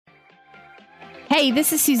Hey,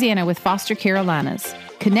 this is Susanna with Foster Carolinas,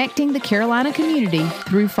 connecting the Carolina community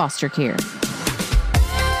through foster care.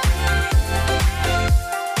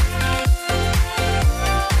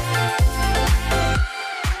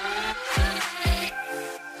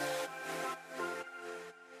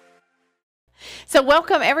 So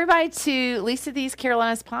welcome everybody to Lisa These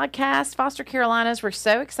Carolinas podcast, Foster Carolinas. We're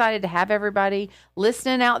so excited to have everybody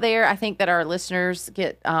listening out there. I think that our listeners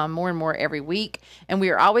get more and more every week, and we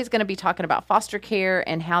are always going to be talking about foster care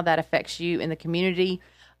and how that affects you in the community.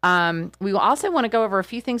 We will also want to go over a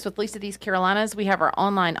few things with Lisa These Carolinas. We have our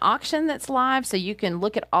online auction that's live, so you can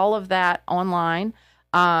look at all of that online.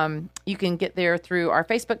 You can get there through our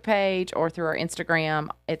Facebook page or through our Instagram.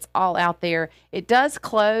 It's all out there. It does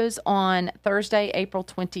close on Thursday, April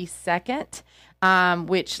 22nd,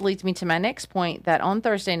 which leads me to my next point, that on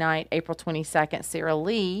Thursday night, April 22nd, Sarah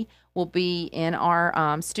Lee will be in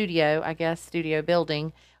our studio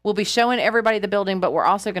building. We'll be showing everybody the building, but we're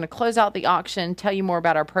also going to close out the auction, tell you more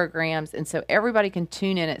about our programs, and so everybody can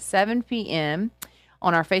tune in at 7 p.m.,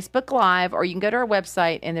 on our Facebook Live, or you can go to our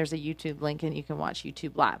website and there's a YouTube link and you can watch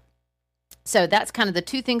YouTube Live. So that's kind of the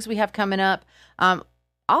two things we have coming up.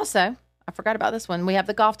 Also, I forgot about this one. We have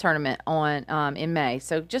the golf tournament on in May.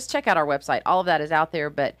 So just check out our website. All of that is out there.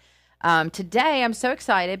 But today I'm so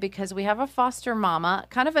excited because we have a foster mama,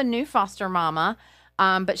 kind of a new foster mama.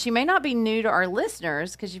 But she may not be new to our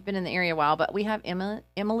listeners because you've been in the area a while, but we have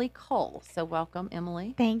Emily Cole. So welcome,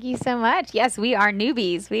 Emily. Thank you so much. Yes, we are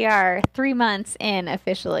newbies. We are 3 months in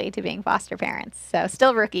officially to being foster parents. So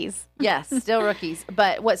still rookies. Yes, still rookies.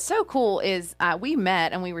 But what's so cool is we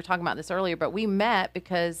met, and we were talking about this earlier, but we met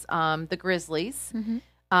because the Grizzlies,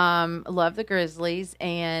 love the Grizzlies,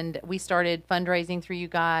 and we started fundraising through you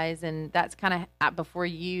guys, and that's kind of before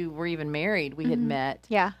you were even married, we had met.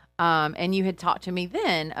 Yeah. And you had talked to me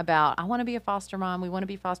then about, I want to be a foster mom. We want to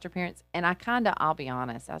be foster parents. And I'll be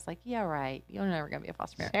honest. I was like, yeah, right. You're never going to be a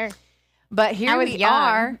foster parent. Sure. But here we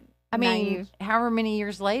are. I mean, naive. however many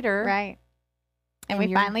years later. Right. And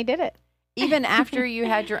we finally did it. Even after you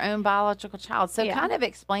had your own biological child. So kind of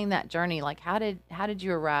explain that journey. Like, how did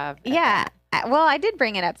you arrive at that? Well, I did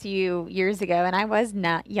bring it up to you years ago, and I was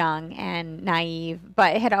not young and naive,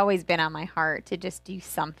 but it had always been on my heart to just do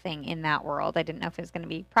something in that world. I didn't know if it was going to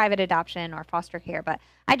be private adoption or foster care, but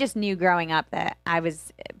I just knew growing up that I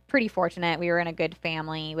was pretty fortunate. We were in a good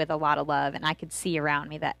family with a lot of love, and I could see around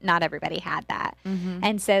me that not everybody had that.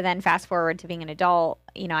 And so then fast forward to being an adult,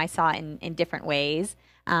 I saw it in different ways.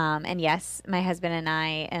 And yes, my husband and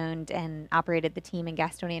I owned and operated the team in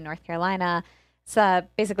Gastonia, North Carolina. It's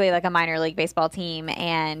basically like a minor league baseball team,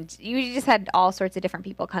 and you just had all sorts of different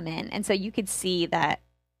people come in. And so you could see that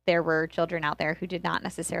there were children out there who did not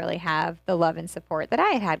necessarily have the love and support that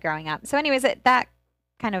I had growing up. So anyways, that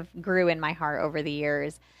kind of grew in my heart over the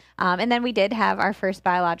years. And then we did have our first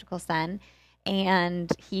biological son,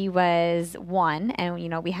 and he was 1.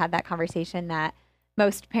 And, we had that conversation that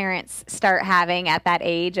most parents start having at that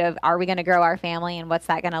age of, are we going to grow our family, and what's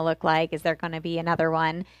that going to look like? Is there going to be another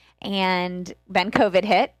one? And then COVID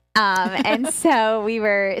hit. And so we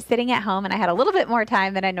were sitting at home, and I had a little bit more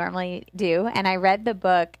time than I normally do. And I read the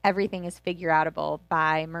book, Everything is Figure-Outable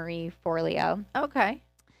by Marie Forleo. Okay.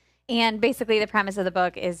 And basically the premise of the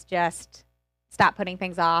book is just stop putting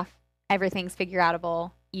things off. Everything's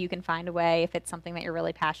figure-outable. You can find a way if it's something that you're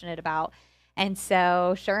really passionate about. And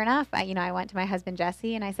so sure enough, I went to my husband,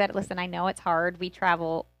 Jesse, and I said, listen, I know it's hard. We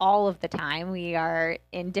travel all of the time. We are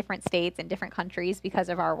in different states and different countries because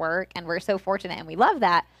of our work, and we're so fortunate and we love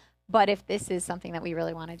that. But if this is something that we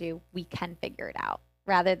really want to do, we can figure it out.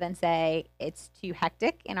 Rather than say it's too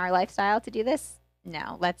hectic in our lifestyle to do this,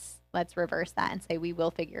 no, let's reverse that and say we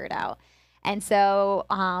will figure it out. And so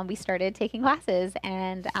we started taking classes,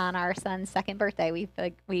 and on our son's 2nd birthday,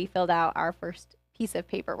 we filled out our first piece of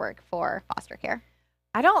paperwork for foster care.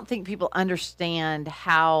 I don't think people understand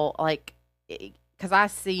how, because I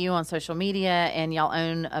see you on social media, and y'all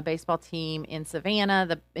own a baseball team in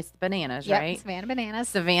Savannah. It's the Bananas, right? Savannah Bananas.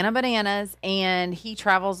 Savannah Bananas, and he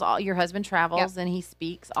travels. Your husband travels, and he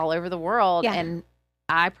speaks all over the world. Yeah. And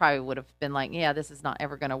I probably would have been like, yeah, this is not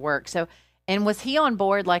ever going to work. So. And was he on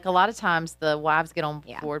board? Like, a lot of times the wives get on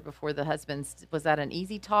board before the husbands. Was that an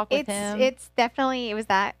easy talk with him? It was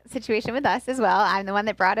that situation with us as well. I'm the one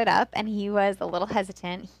that brought it up, and he was a little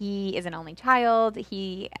hesitant. He is an only child.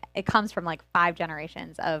 It comes from like 5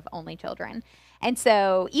 generations of only children. And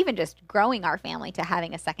so even just growing our family to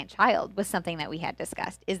having a second child was something that we had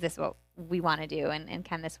discussed. Is this what we want to do, and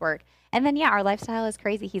can this work? And then, our lifestyle is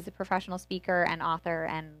crazy. He's a professional speaker and author,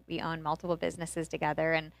 and we own multiple businesses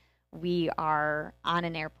together, and we are on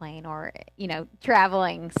an airplane or,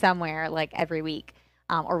 traveling somewhere like every week.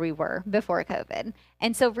 or we were before COVID.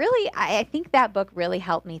 And so really, I think that book really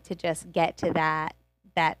helped me to just get to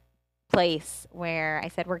that place where I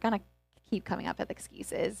said, we're going to keep coming up with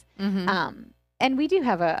excuses. And we do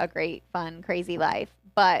have a great, fun, crazy life,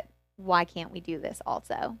 but why can't we do this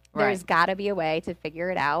also? Right. There's got to be a way to figure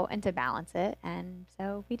it out and to balance it. And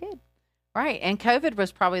so we did. Right. And COVID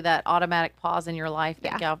was probably that automatic pause in your life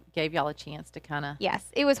that gave y'all a chance to kind of. Yes.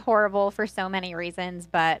 It was horrible for so many reasons,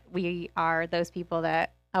 but we are those people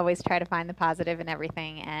that always try to find the positive in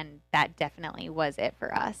everything. And that definitely was it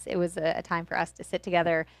for us. It was a time for us to sit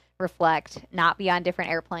together, reflect, not be on different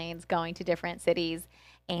airplanes, going to different cities,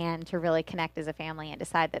 and to really connect as a family and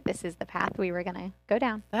decide that this is the path we were going to go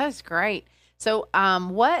down. That's great. So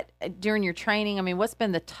what, during your training, I mean, what's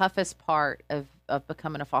been the toughest part of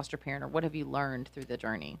becoming a foster parent, or what have you learned through the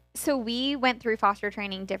journey? So we went through foster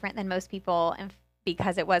training different than most people, and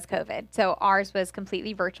because it was COVID. So ours was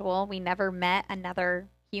completely virtual. We never met another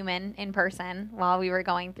human in person while we were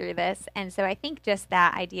going through this. And so I think just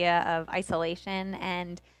that idea of isolation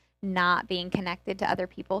and not being connected to other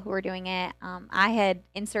people who were doing it. I had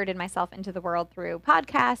inserted myself into the world through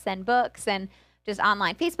podcasts and books and just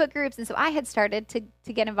online Facebook groups. And so I had started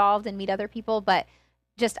to get involved and meet other people, but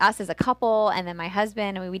just us as a couple and then my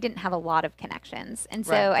husband, I mean, we didn't have a lot of connections. And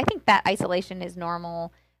so I think that isolation is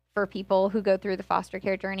normal for people who go through the foster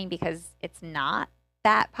care journey because it's not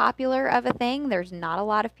that popular of a thing. There's not a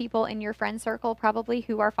lot of people in your friend circle probably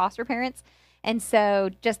who are foster parents. And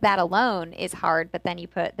so just that alone is hard, but then you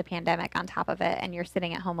put the pandemic on top of it and you're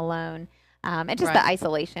sitting at home alone. And just the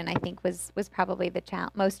isolation, I think, was probably the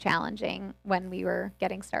most challenging when we were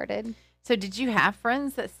getting started. So did you have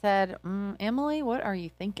friends that said, Emily, what are you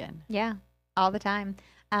thinking? Yeah, all the time.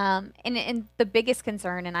 And the biggest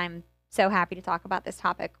concern, and I'm so happy to talk about this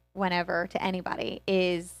topic whenever to anybody,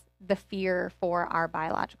 is the fear for our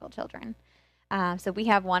biological children. So we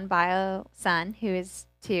have one bio son who is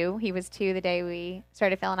 2. He was 2 the day we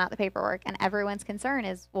started filling out the paperwork, and everyone's concern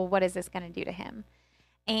is, well, what is this going to do to him?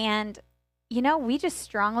 And, you know, we just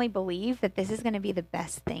strongly believe that this is going to be the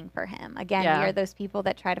best thing for him. Again, we are those people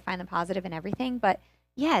that try to find the positive in everything, but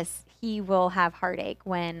yes, he will have heartache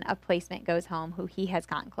when a placement goes home who he has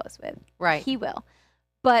gotten close with. Right. He will.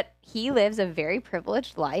 But he lives a very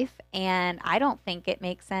privileged life, and I don't think it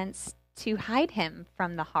makes sense to hide him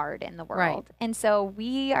from the hard in the world. Right. And so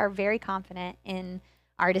we are very confident in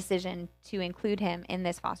our decision to include him in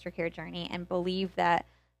this foster care journey and believe that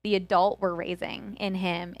the adult we're raising in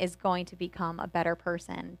him is going to become a better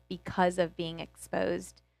person because of being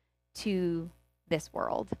exposed to this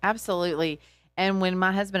world. Absolutely. And when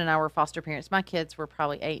my husband and I were foster parents, my kids were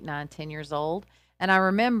probably 8, 9, 10 years old. And I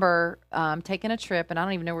remember taking a trip, and I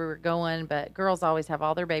don't even know where we were going, but girls always have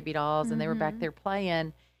all their baby dolls, and they were back there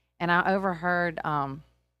playing. And I overheard one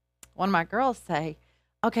of my girls say,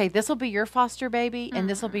 okay, this will be your foster baby, and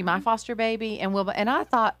this will be my foster baby, and I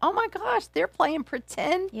thought, oh my gosh, they're playing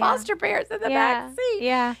pretend foster parents in the back seat.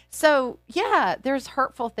 Yeah. So there's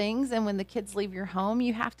hurtful things, and when the kids leave your home,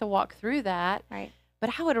 you have to walk through that. Right.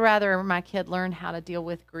 But I would rather my kid learn how to deal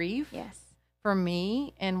with grief. Yes. For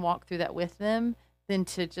me, and walk through that with them than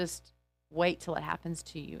to just wait till it happens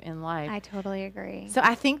to you in life. I totally agree. So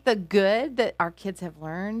I think the good that our kids have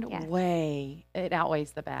learned it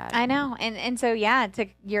outweighs the bad. I know. And so, to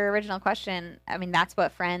your original question, I mean, that's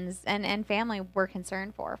what friends and family were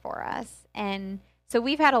concerned for us. And so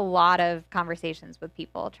we've had a lot of conversations with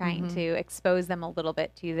people trying to expose them a little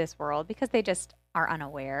bit to this world because they just are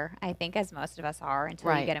unaware, I think, as most of us are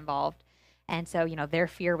until you get involved. And so, their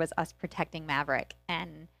fear was us protecting Maverick,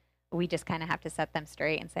 and we just kind of have to set them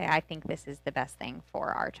straight and say, I think this is the best thing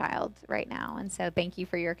for our child right now. And so thank you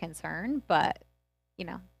for your concern, but,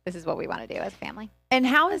 this is what we want to do as a family. And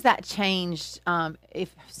how has that changed?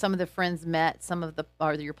 If some of the friends met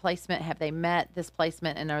your placement, have they met this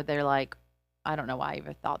placement, and are they like, I don't know why I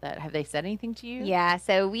even thought that. Have they said anything to you? Yeah,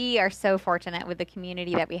 so we are so fortunate with the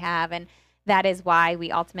community that we have, and that is why we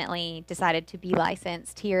ultimately decided to be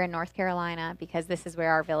licensed here in North Carolina, because this is where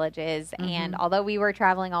our village is. And although we were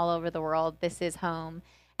traveling all over the world, this is home,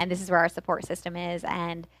 and this is where our support system is.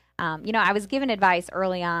 And, I was given advice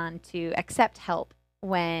early on to accept help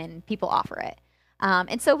when people offer it.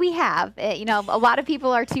 And so we have. A lot of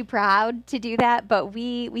people are too proud to do that, but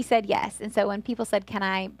we said yes. And so when people said, can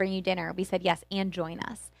I bring you dinner? We said yes, and join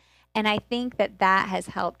us. And I think that has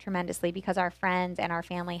helped tremendously because our friends and our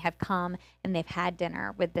family have come and they've had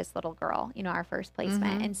dinner with this little girl, our first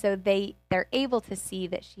placement. And so they're able to see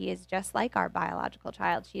that she is just like our biological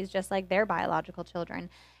child. She is just like their biological children.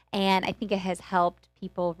 And I think it has helped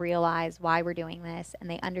people realize why we're doing this, and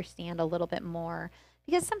they understand a little bit more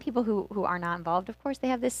because some people who are not involved, of course, they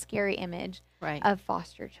have this scary image Right. of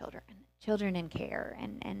foster children in care,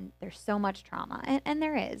 and there's so much trauma, and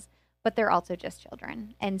there is, but they're also just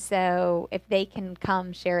children. And so if they can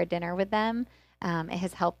come share a dinner with them, it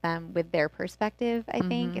has helped them with their perspective, I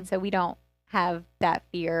think. And so we don't have that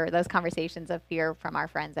fear, those conversations of fear from our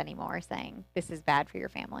friends anymore, saying this is bad for your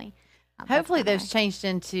family. Hopefully those changed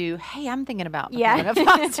into, hey, I'm thinking about Yeah. becoming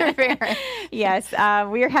a foster parent. Yes,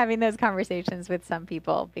 we are having those conversations with some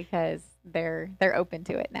people because they're open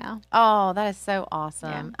to it now. Oh, that is so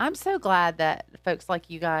awesome. Yeah. I'm so glad that folks like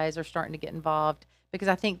you guys are starting to get involved, because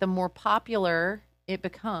I think the more popular it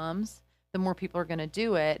becomes, the more people are going to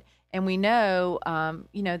do it. And we know,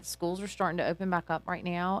 the schools are starting to open back up right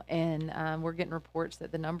now, and we're getting reports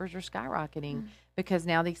that the numbers are skyrocketing because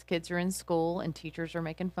now these kids are in school and teachers are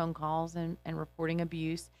making phone calls and reporting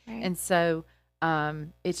abuse. Right. And so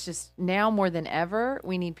it's just now more than ever,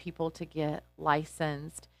 we need people to get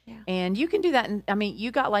licensed. Yeah. And you can do that.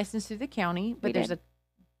 You got licensed through the county, but there's a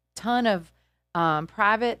ton of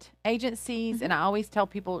private agencies. And I always tell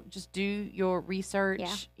people, just do your research.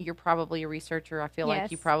 Yeah. You're probably a researcher. I feel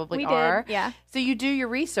like you Yes, probably we are. did. Yeah. So you do your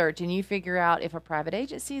research and you figure out if a private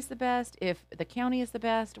agency is the best, if the county is the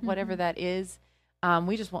best, whatever that is.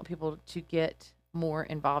 We just want people to get more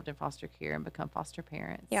involved in foster care and become foster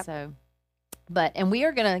parents. Yep. So, and we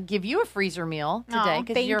are going to give you a freezer meal today Oh,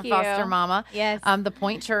 because you're a thank foster you. mama. Yes. The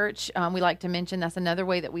Point Church, we like to mention, that's another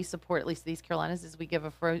way that we support, at least these Carolinas, is we give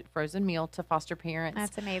a frozen meal to foster parents.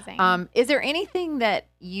 That's amazing. Is there anything that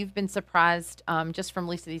you've been surprised, just from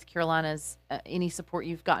Lisa These Carolinas, any support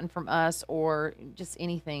you've gotten from us, or just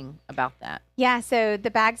anything about that? Yeah, so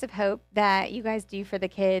the Bags of Hope that you guys do for the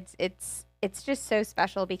kids, it's just so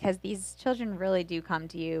special because these children really do come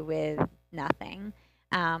to you with nothing.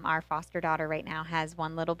 Our foster daughter right now has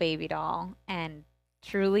one little baby doll, and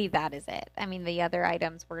truly that is it. I mean, the other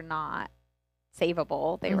items were not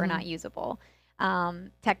savable. They were not usable.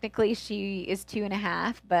 Technically, she is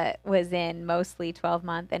 2.5, but was in mostly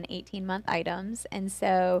 12-month and 18-month items. And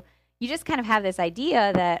so you just kind of have this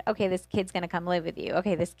idea that, okay, this kid's going to come live with you.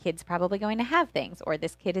 Okay, this kid's probably going to have things, or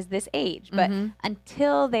this kid is this age. But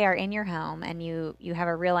until they are in your home and you have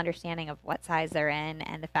a real understanding of what size they're in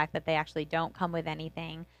and the fact that they actually don't come with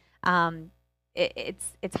anything,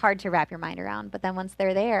 it's hard to wrap your mind around. But then once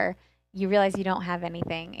they're there, you realize you don't have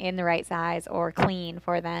anything in the right size or clean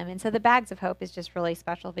for them. And so the Bags of Hope is just really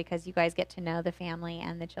special because you guys get to know the family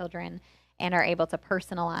and the children and are able to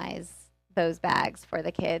personalize those bags for the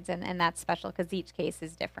kids. And that's special because each case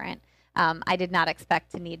is different. I did not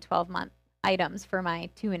expect to need 12-month items for my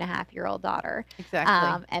 2.5-year-old daughter.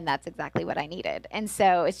 Exactly. And that's exactly what I needed. And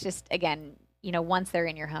so it's just, again, once they're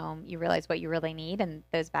in your home, you realize what you really need, and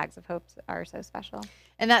those Bags of Hope are so special.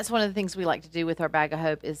 And that's one of the things we like to do with our Bag of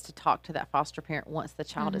Hope, is to talk to that foster parent once the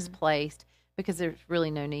child is placed, because there's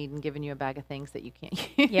really no need in giving you a bag of things that you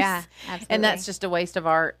can't use. Yeah, absolutely. And that's just a waste of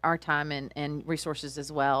our time and resources as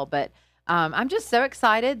well. But I'm just so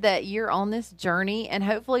excited that you're on this journey, and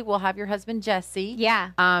hopefully we'll have your husband, Jesse,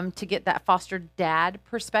 to get that foster dad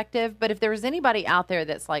perspective. But if there was anybody out there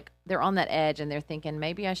that's like, they're on that edge and they're thinking,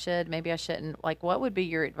 maybe I should, maybe I shouldn't, like, what would be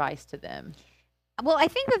your advice to them? Well, I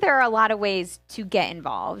think that there are a lot of ways to get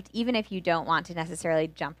involved, even if you don't want to necessarily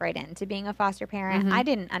jump right into being a foster parent. I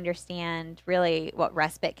didn't understand really what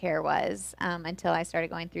respite care was until I started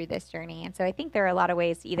going through this journey. And so I think there are a lot of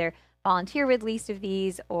ways to either volunteer with Least of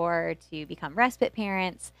These or to become respite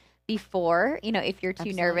parents before, if you're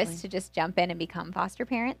too nervous to just jump in and become foster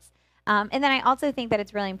parents. And then I also think that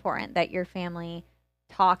it's really important that your family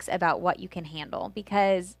talks about what you can handle,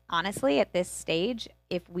 because honestly, at this stage,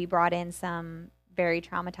 if we brought in some very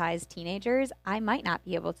traumatized teenagers, I might not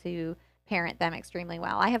be able to parent them extremely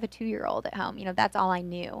well. I have a 2-year-old at home. That's all I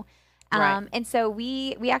knew. Right. And so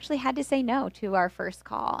we actually had to say no to our first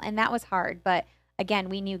call, and that was hard. But again,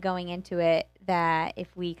 we knew going into it that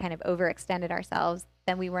if we kind of overextended ourselves,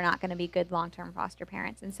 then we were not going to be good long-term foster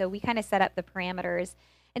parents. And so we kind of set up the parameters.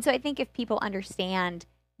 And so I think if people understand,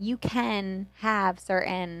 you can have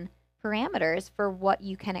certain parameters for what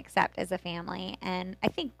you can accept as a family. And I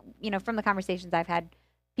think, from the conversations I've had,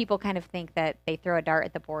 people kind of think that they throw a dart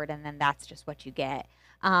at the board and then that's just what you get.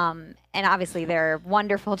 And obviously there are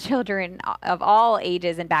wonderful children of all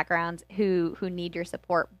ages and backgrounds who need your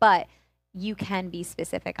support, but you can be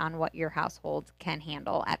specific on what your household can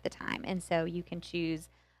handle at the time. And so you can choose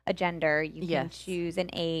a gender, you can choose an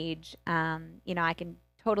age. I can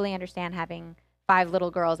totally understand having 5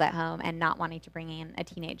 little girls at home and not wanting to bring in a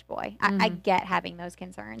teenage boy. I get having those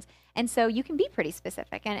concerns. And so you can be pretty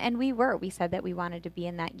specific. And we said that we wanted to be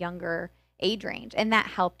in that younger age range. And that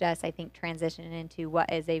helped us, I think, transition into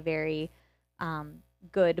what is a very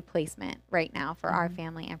good placement right now for our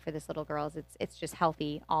family and for this little girl's. It's just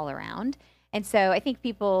healthy all around. And so I think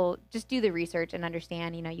people just do the research and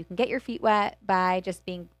understand, you can get your feet wet by just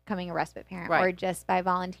becoming a respite parent or just by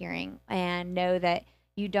volunteering, and know that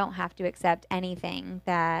you don't have to accept anything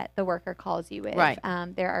that the worker calls you with. Right.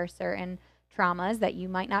 There are certain traumas that you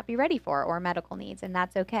might not be ready for, or medical needs, and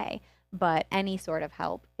that's okay. But any sort of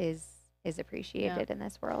help is appreciated in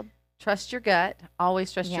this world. Trust your gut.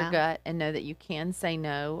 Always trust your gut, and know that you can say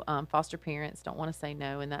no. Foster parents don't want to say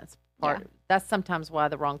no, and that's that's sometimes why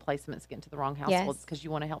the wrong placements get into the wrong households, because you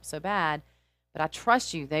want to help so bad. But I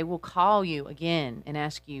trust you. They will call you again and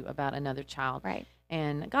ask you about another child. Right.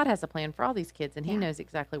 And God has a plan for all these kids, and He knows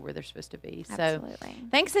exactly where they're supposed to be. Absolutely. So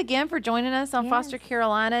thanks again for joining us on Foster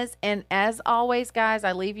Carolinas. And as always, guys,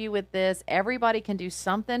 I leave you with this. Everybody can do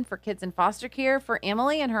something for kids in foster care. For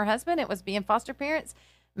Emily and her husband, it was being foster parents.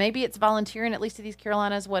 Maybe it's volunteering, at least to these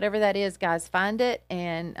Carolinas. Whatever that is, guys, find it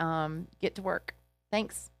and get to work.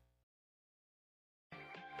 Thanks.